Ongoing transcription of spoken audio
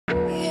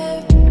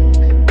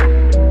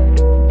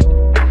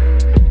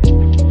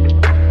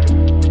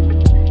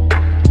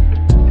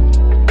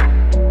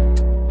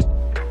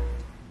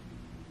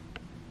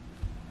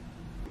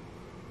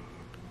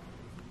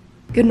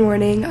Good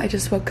morning, I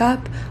just woke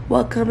up.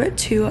 Welcome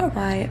to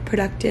my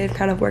productive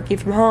kind of working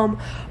from home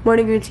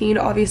morning routine.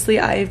 Obviously,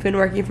 I've been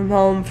working from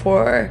home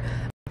for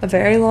a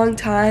very long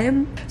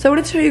time. So I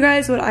wanted to show you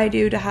guys what I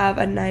do to have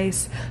a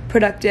nice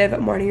productive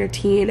morning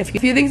routine. A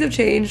few things have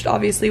changed,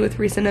 obviously, with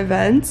recent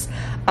events.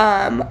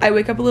 I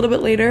wake up a little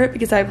bit later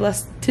because I have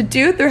less to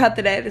do throughout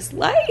the day. This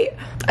light!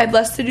 I have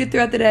less to do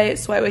throughout the day,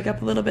 so I wake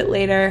up a little bit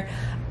later.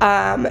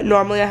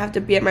 Normally I have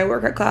to be at my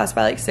workout class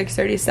by like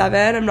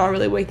 6:37. I'm not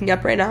really waking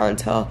up right now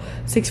until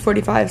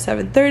 6:45,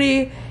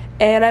 7:30,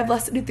 and I have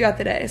less to do throughout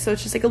the day. So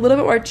it's just like a little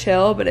bit more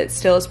chill, but it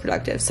still is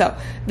productive. So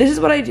this is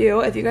what I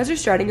do. If you guys are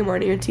starting a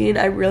morning routine,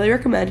 I really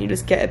recommend you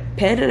just get a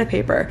pen and a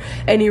paper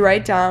and you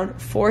write down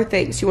 4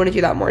 things you want to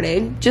do that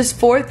morning. Just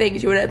 4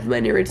 things you want to implement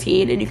in your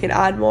routine, and you can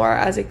add more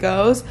as it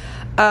goes.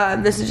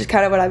 This is just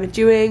kind of what I've been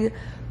doing.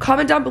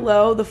 Comment down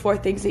below the 4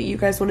 things that you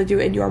guys want to do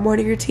in your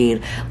morning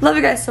routine. Love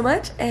you guys so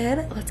much,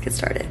 and let's get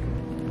started.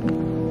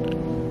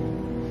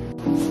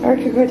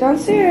 Alright, could go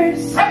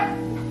downstairs.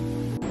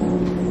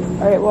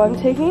 Alright, well, I'm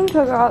taking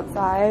Coco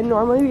outside.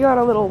 Normally we go on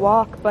a little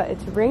walk, but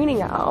it's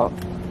raining out.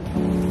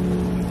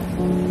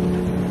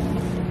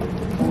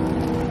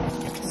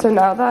 So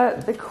now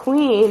that the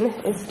queen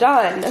is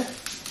done,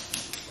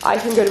 I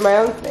can go do my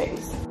own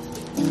things.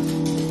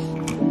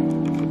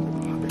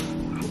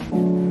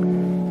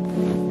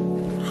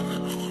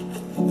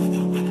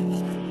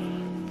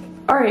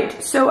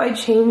 Alright, so I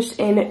changed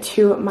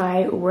into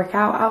my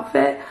workout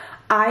outfit.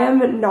 I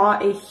am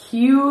not a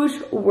huge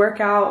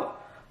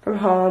workout from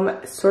home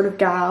sort of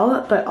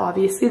gal, but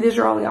obviously these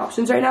are only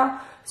options right now.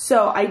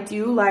 So I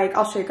do like,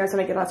 I'll show you guys when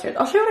I get downstairs.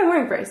 I'll show you what I'm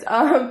wearing first.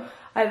 I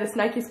have this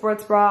Nike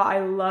sports bra. I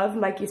love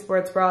Nike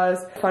sports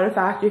bras. Fun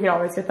fact, you can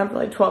always get them for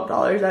like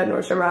 $12 at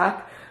Nordstrom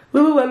Rack.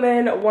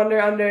 Lululemon, Wonder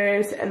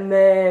Unders, and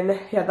then,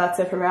 yeah, that's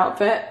it for my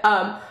outfit.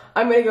 I'm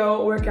gonna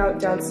go work out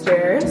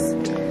downstairs.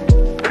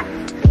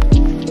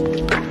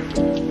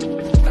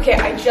 Okay,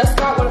 I just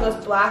got one of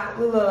those black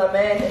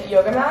Lululemon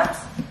yoga mats.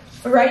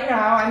 Right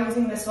now, I'm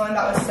using this one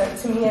that was sent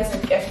to me as a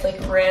gift, like,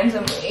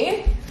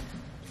 randomly.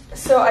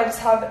 So I just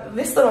have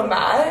this little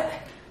mat.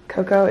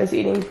 Coco is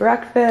eating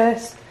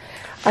breakfast.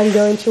 I'm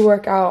going to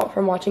work out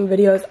from watching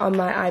videos on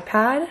my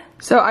iPad.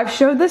 So I've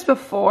showed this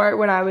before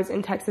when I was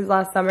in Texas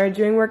last summer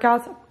doing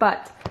workouts,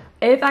 but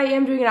if I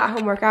am doing an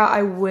at-home workout,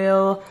 I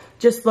will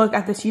just look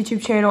at this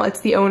YouTube channel.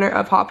 It's the owner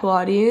of Hot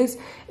Pilates,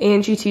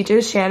 and she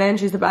teaches Shannon.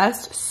 She's the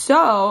best.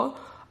 So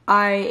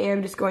I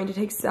am just going to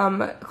take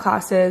some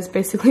classes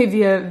basically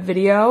via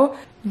video.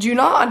 Do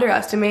not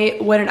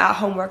underestimate what an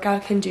at-home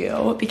workout can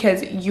do,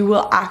 because you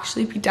will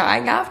actually be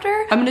dying after.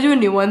 I'm gonna do a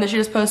new one that she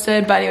just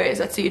posted, but anyways,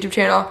 that's the YouTube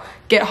channel.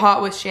 Get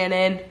Hot with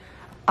Shannon.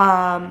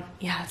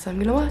 Yeah, so I'm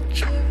gonna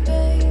watch.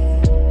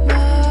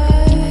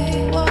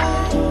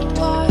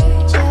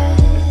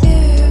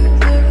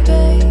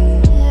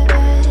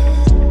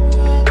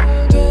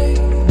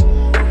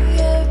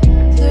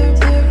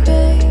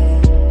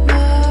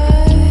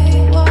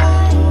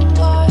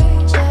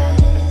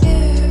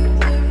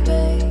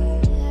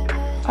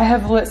 I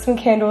have lit some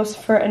candles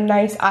for a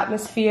nice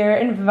atmosphere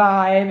and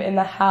vibe in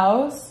the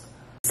house.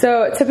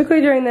 So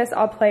typically during this,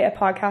 I'll play a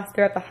podcast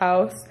throughout the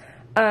house.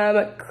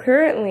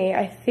 Currently,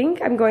 I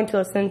think I'm going to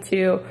listen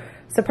to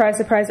Surprise,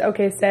 Surprise,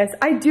 Okay Sis.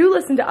 I do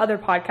listen to other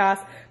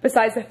podcasts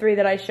besides the 3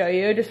 that I show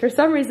you. Just for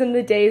some reason,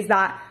 the days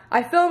that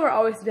I film are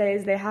always the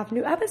days they have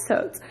new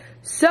episodes.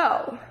 So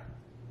I'm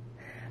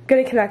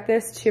gonna connect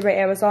this to my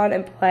Amazon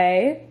and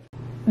play.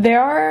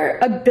 There are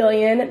a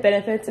billion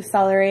benefits of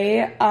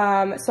celery,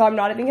 so I'm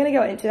not even gonna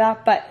go into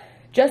that, but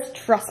just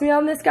trust me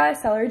on this,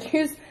 guys. Celery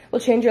juice will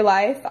change your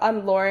life.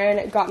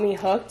 Lauren got me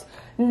hooked.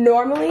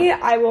 Normally,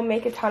 I will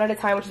make a ton at a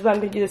time, which is what I'm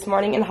gonna do this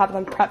morning, and have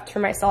them prepped for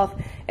myself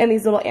in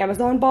these little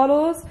Amazon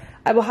bottles.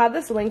 I will have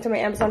this linked to my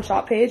Amazon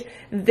shop page.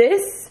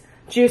 This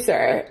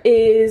juicer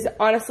is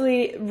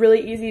honestly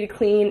really easy to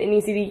clean and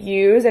easy to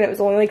use, and it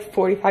was only like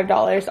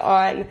 $45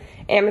 on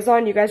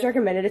Amazon. You guys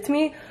recommended it to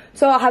me,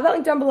 so I'll have that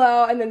link down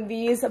below. And then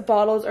these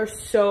bottles are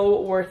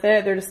so worth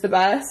it. They're just the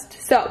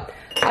best. So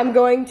I'm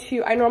going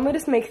to, I normally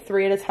just make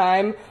 3 at a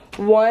time.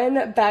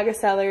 1 bag of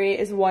celery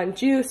is 1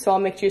 juice, so I'll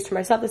make juice for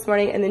myself this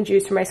morning and then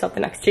juice for myself the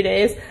next 2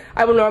 days.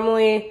 I will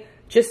normally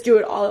just do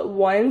it all at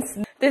once.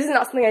 This is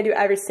not something I do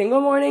every single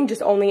morning,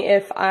 just only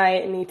if I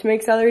need to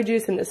make celery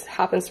juice, and this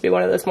happens to be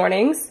one of those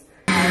mornings.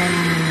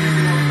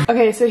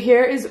 Okay, so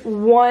here is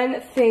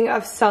 1 thing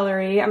of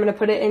celery. I'm gonna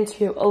put it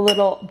into a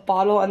little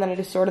bottle, and then I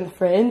just store it in the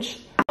fridge.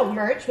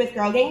 Merch with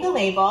Girl Gang the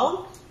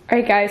Label.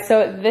 Alright guys,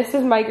 so this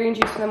is my green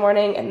juice in the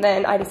morning, and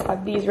then I just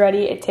have these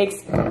ready. It takes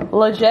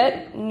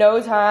legit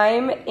no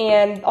time,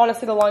 and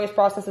honestly the longest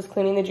process is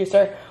cleaning the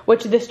juicer,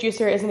 which this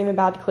juicer isn't even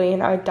bad to clean.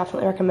 I would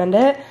definitely recommend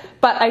it.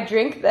 But I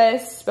drink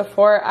this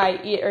before I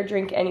eat or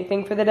drink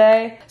anything for the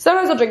day.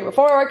 Sometimes I'll drink it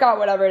before I work out,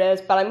 whatever it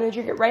is, but I'm gonna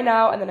drink it right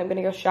now, and then I'm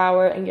gonna go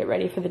shower and get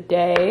ready for the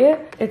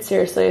day. It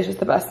seriously is just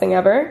the best thing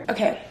ever.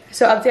 Okay,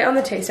 so update on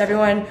the taste,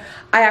 everyone.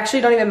 I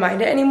actually don't even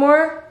mind it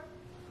anymore.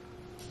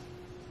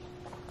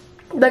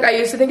 Like, I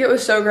used to think it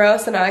was so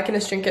gross, and now I can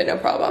just drink it no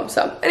problem.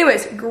 So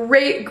anyways,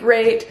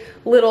 great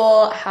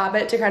little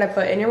habit to kind of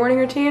put in your morning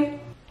routine.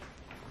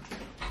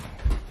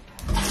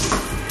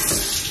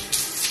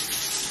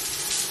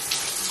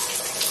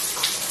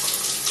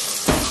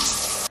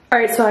 All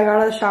right, so I got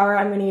out of the shower.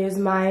 I'm gonna use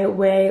my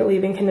Way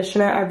leave-in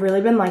conditioner. I've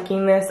really been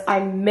liking this. I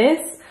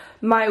miss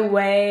my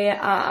Way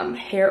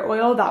hair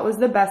oil. That was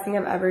the best thing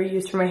I've ever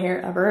used for my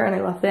hair ever, and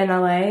I left it in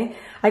LA.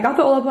 I got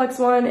the Olaplex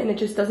one, and it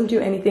just doesn't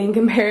do anything in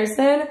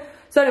comparison.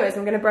 So anyways,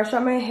 I'm gonna brush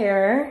out my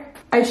hair.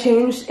 I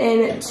changed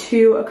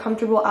into a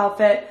comfortable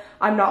outfit.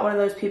 I'm not one of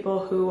those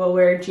people who will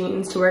wear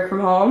jeans to work from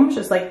home. It's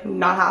just like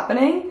not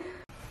happening.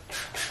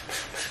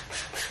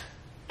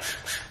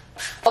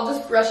 I'll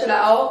just brush it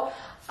out.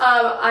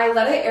 I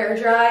let it air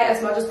dry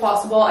as much as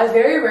possible. I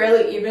very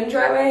rarely even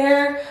dry my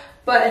hair,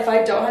 but if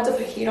I don't have to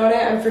put heat on it,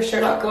 I'm for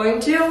sure not going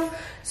to.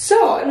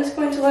 So I'm just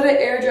going to let it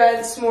air dry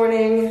this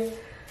morning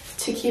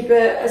to keep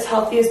it as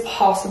healthy as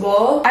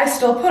possible. I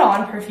still put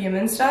on perfume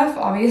and stuff,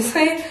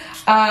 obviously.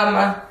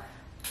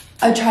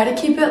 I try to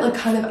keep it like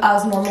kind of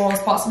as normal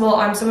as possible.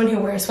 I'm someone who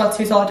wears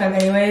sweatsuits all the time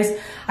anyways.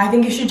 I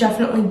think you should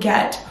definitely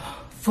get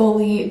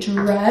fully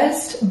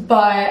dressed,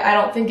 but I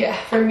don't think it,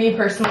 for me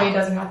personally, it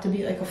doesn't have to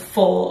be like a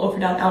full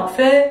overdone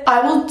outfit.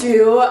 I will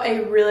do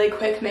a really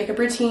quick makeup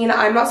routine.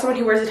 I'm not someone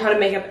who wears a ton of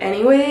makeup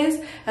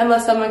anyways,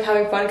 unless I'm like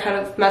having fun kind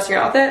of messing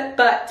around with it,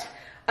 but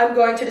I'm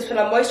going to just put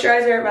on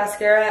moisturizer,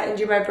 mascara, and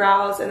do my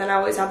brows, and then I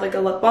always have like a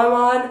lip balm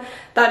on.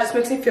 That just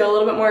makes me feel a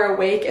little bit more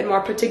awake and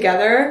more put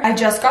together. I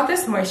just got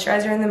this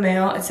moisturizer in the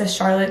mail. It's a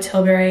Charlotte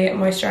Tilbury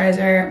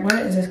moisturizer. What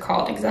is this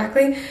called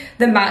exactly?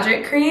 The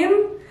Magic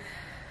Cream.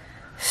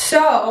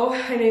 So,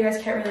 I know you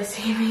guys can't really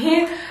see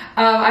me.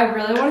 I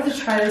really wanted to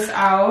try this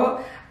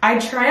out. I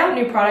try out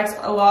new products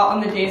a lot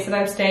on the days that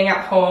I'm staying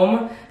at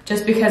home,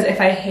 just because if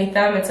I hate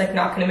them, it's like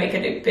not gonna make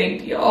it a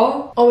big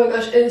deal. Oh my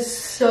gosh, it is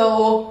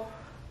so,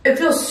 it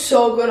feels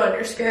so good on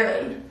your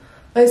skin.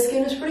 My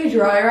skin is pretty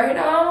dry right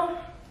now,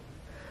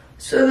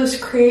 so this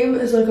cream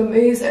is like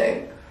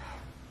amazing. It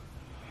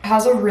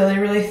has a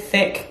really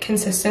thick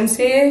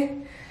consistency,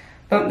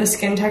 but the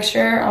skin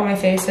texture on my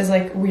face is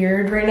like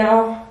weird right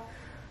now.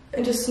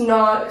 And just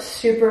not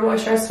super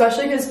moisturized,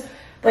 especially because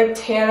like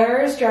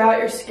tanners dry out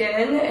your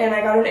skin, and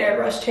I got an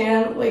airbrush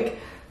tan like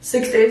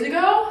 6 days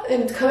ago,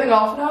 and it's coming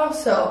off now,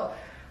 so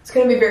it's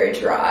gonna be very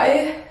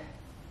dry.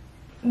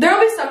 There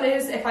will be some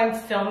days if I'm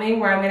filming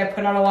where I'm gonna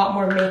put on a lot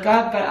more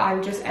makeup, but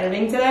I'm just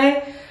editing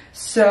today,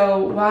 so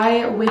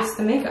why waste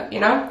the makeup, you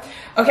know?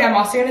 Okay, I'm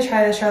also gonna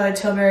try the Charlotte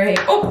Tilbury,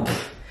 oh,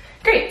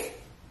 great.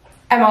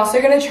 I'm also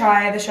gonna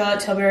try the Charlotte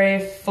Tilbury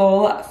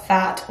Full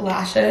Fat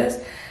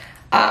Lashes.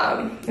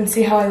 And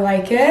see how I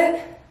like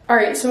it. All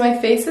right, so my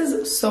face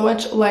is so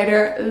much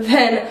lighter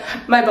than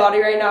my body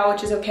right now,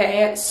 which is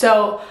okay.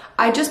 So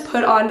I just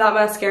put on that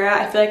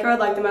mascara. I feel like I would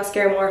like the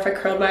mascara more if I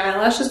curled my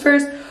eyelashes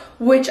first,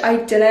 which I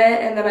didn't.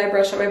 And then I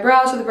brushed out my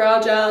brows with a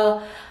brow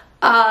gel.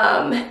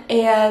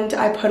 And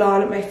I put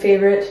on my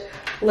favorite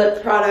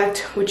lip product,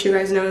 which you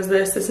guys know is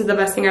this. This is the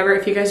best thing ever.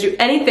 If you guys do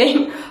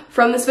anything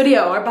from this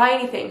video or buy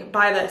anything,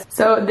 buy this.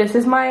 So this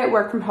is my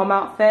work from home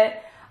outfit.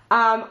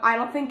 I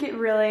don't think it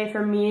really,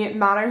 for me,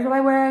 matters what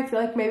I wear. I feel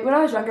like maybe when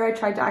I was younger, I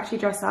tried to actually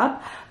dress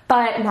up,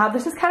 but now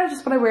this is kind of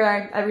just what I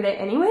wear every day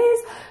anyways.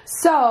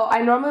 So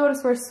I normally would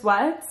just wear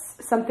sweats,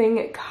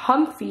 something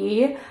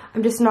comfy.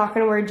 I'm just not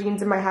gonna wear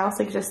jeans in my house,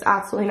 like just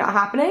absolutely not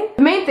happening.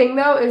 The main thing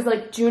though is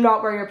like, do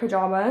not wear your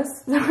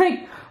pajamas.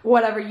 Like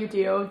whatever you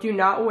do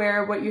not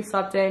wear what you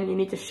slept in. You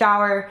need to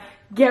shower,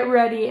 get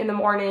ready in the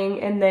morning,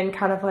 and then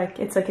kind of like,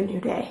 it's like a new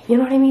day. You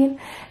know what I mean?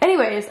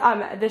 Anyways,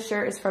 this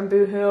shirt is from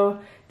Boohoo.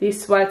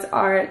 These sweats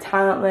are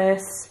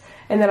Talentless,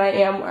 and then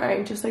I am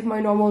wearing just like my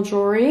normal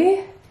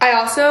jewelry. I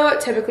also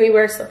typically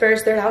wear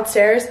slippers. They're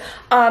downstairs.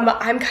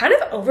 I'm kind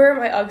of over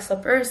my UGG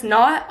slippers.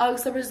 Not UGG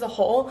slippers as a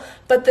whole,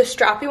 but the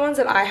strappy ones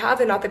that I have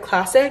and not the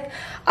classic.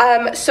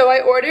 So I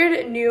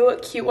ordered new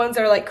cute ones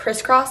that are like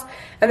crisscross,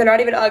 and they're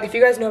not even UGG. If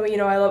you guys know me, you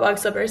know I love UGG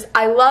slippers.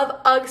 I love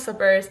UGG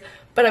slippers,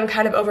 but I'm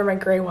kind of over my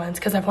gray ones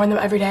because I've worn them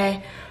every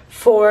day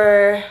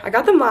I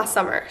got them last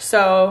summer,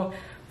 so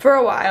for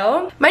a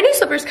while. My new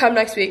slippers come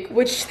next week,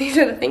 which these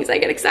are the things I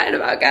get excited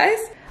about, guys.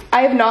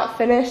 I have not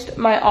finished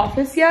my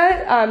office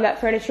yet.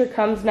 That furniture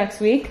comes next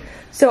week.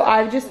 So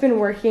I've just been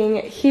working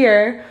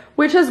here,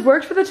 which has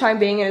worked for the time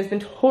being and has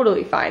been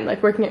totally fine.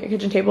 Like working at your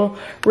kitchen table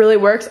really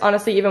works.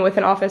 Honestly, even with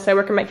an office, I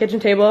work at my kitchen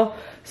table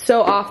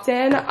so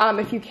often.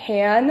 If you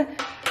can,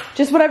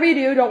 just whatever you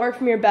do, don't work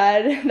from your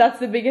bed. That's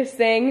the biggest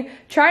thing.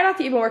 Try not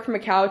to even work from a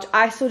couch.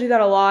 I still do that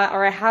a lot,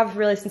 or I have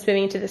really since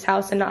moving into this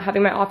house and not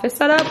having my office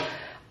set up.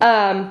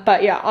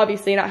 But yeah,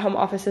 obviously an at-home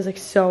office is like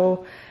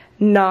so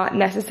not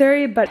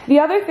necessary. But the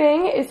other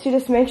thing is to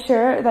just make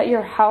sure that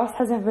your house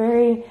has a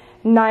very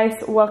nice,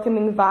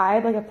 welcoming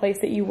vibe, like a place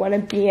that you want to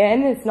be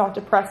in. It's not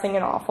depressing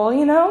and awful,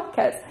 you know,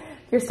 because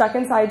you're stuck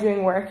inside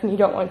doing work and you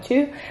don't want to.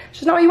 It's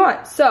just not what you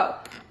want. So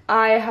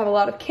I have a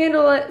lot of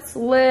candles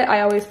lit. I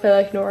always play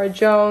like Nora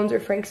Jones or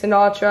Frank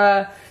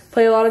Sinatra,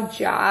 play a lot of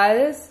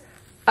jazz.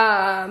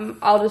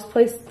 I'll just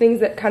place things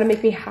that kind of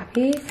make me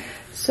happy.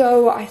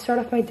 So I start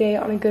off my day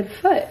on a good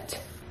foot.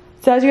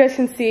 So as you guys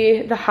can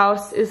see, the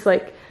house is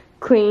like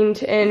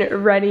cleaned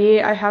and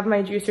ready. I have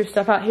my juicer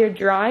stuff out here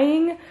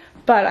drying,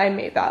 but I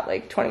made that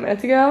like 20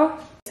 minutes ago.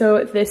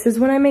 So this is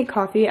when I make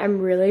coffee. I'm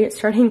really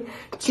starting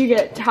to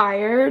get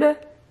tired.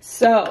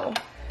 So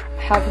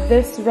have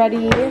this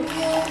ready.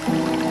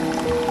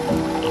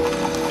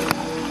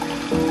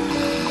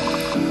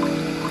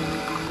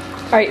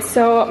 All right,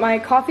 so my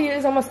coffee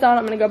is almost done.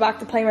 I'm gonna go back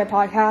to playing my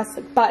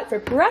podcast, but for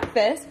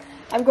breakfast,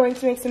 I'm going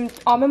to make some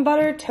almond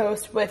butter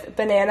toast with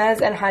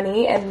bananas and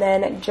honey and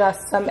then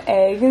just some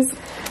eggs.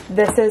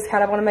 This is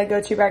kind of one of my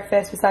go-to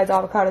breakfasts besides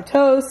avocado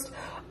toast,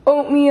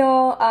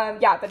 oatmeal.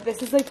 Yeah, but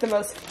this is like the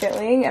most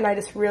filling and I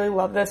just really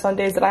love this on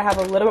days that I have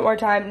a little bit more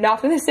time.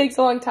 Not that this takes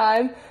a long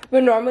time,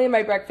 but normally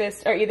my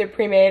breakfasts are either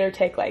pre-made or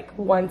take like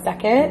 1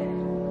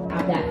 second.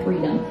 Have that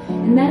freedom,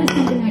 and that is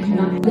something I do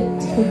not. But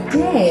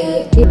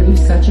today it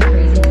was such a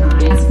crazy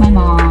time. Ask my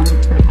mom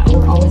for help.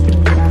 We're always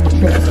going to need our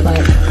trips,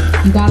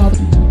 but you got all.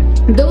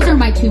 Those are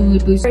my 2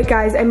 mood boosters. Alright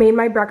guys, I made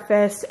my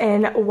breakfast,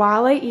 and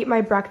while I eat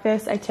my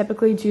breakfast, I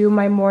typically do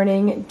my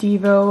morning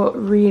Devo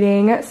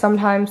reading.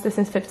 Sometimes this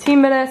is 15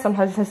 minutes,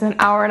 sometimes this is an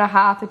hour and a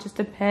half. It just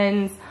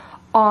depends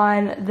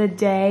on the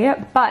day.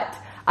 But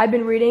I've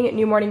been reading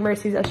New Morning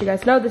Mercies, as you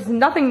guys know. This is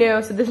nothing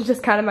new, so this is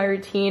just kind of my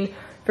routine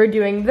for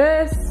doing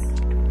this.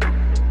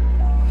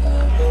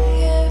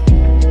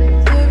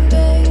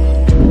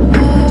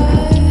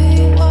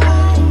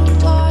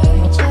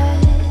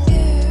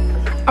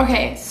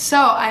 Okay, so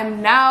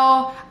I'm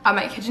now at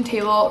my kitchen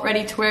table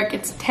ready to work.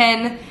 It's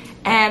 10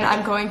 and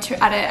I'm going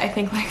to edit I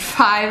think like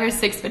 5 or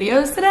 6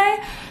 videos today.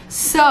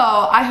 So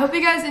I hope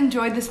you guys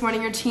enjoyed this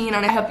morning routine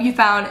and I hope you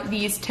found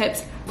these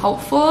tips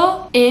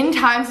helpful in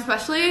times,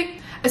 especially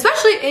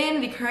in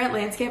the current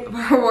landscape of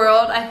our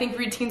world. I think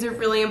routines are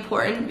really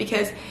important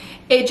because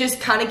it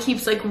just kind of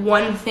keeps like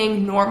one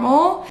thing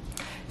normal.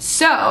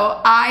 So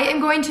I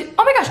am going to,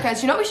 oh my gosh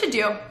guys, you know what we should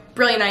do?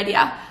 Brilliant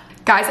idea.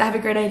 Guys, I have a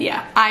great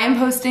idea. I am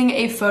posting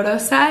a photo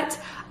set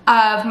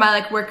of my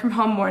like work from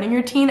home morning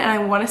routine and I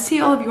want to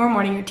see all of your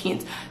morning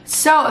routines.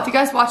 So if you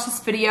guys watch this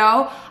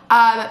video,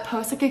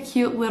 post like a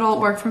cute little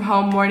work from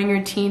home morning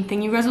routine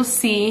thing you guys will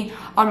see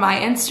on my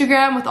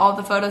Instagram with all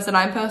the photos that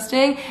I'm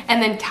posting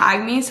and then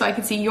tag me so I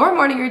can see your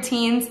morning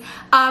routines.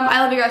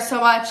 I love you guys so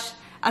much.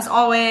 As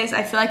always,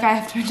 I feel like I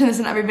have to mention this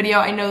in every video.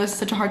 I know this is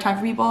such a hard time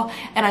for people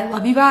and I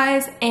love you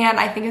guys, and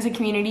I think as a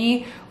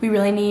community we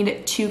really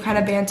need to kind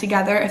of band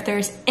together. If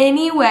there's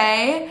any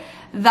way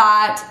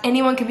that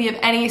anyone can be of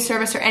any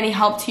service or any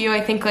help to you, I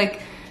think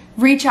like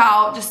reach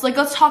out, just like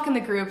let's talk in the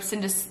groups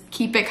and just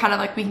keep it kind of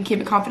like we can keep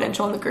it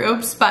confidential in the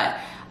groups. But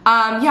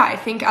yeah, I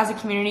think as a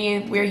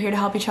community we're here to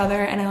help each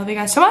other and I love you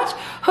guys so much.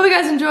 Hope you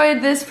guys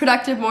enjoyed this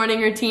productive morning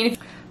routine.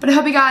 But I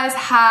hope you guys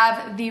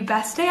have the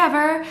best day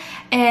ever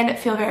and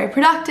feel very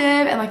productive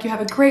and like you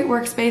have a great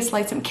workspace.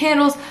 Light some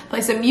candles,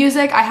 play some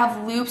music. I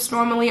have loops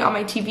normally on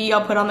my TV.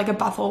 I'll put on like a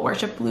Bethel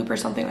worship loop or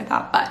something like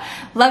that. But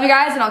love you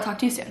guys and I'll talk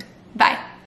to you soon. Bye.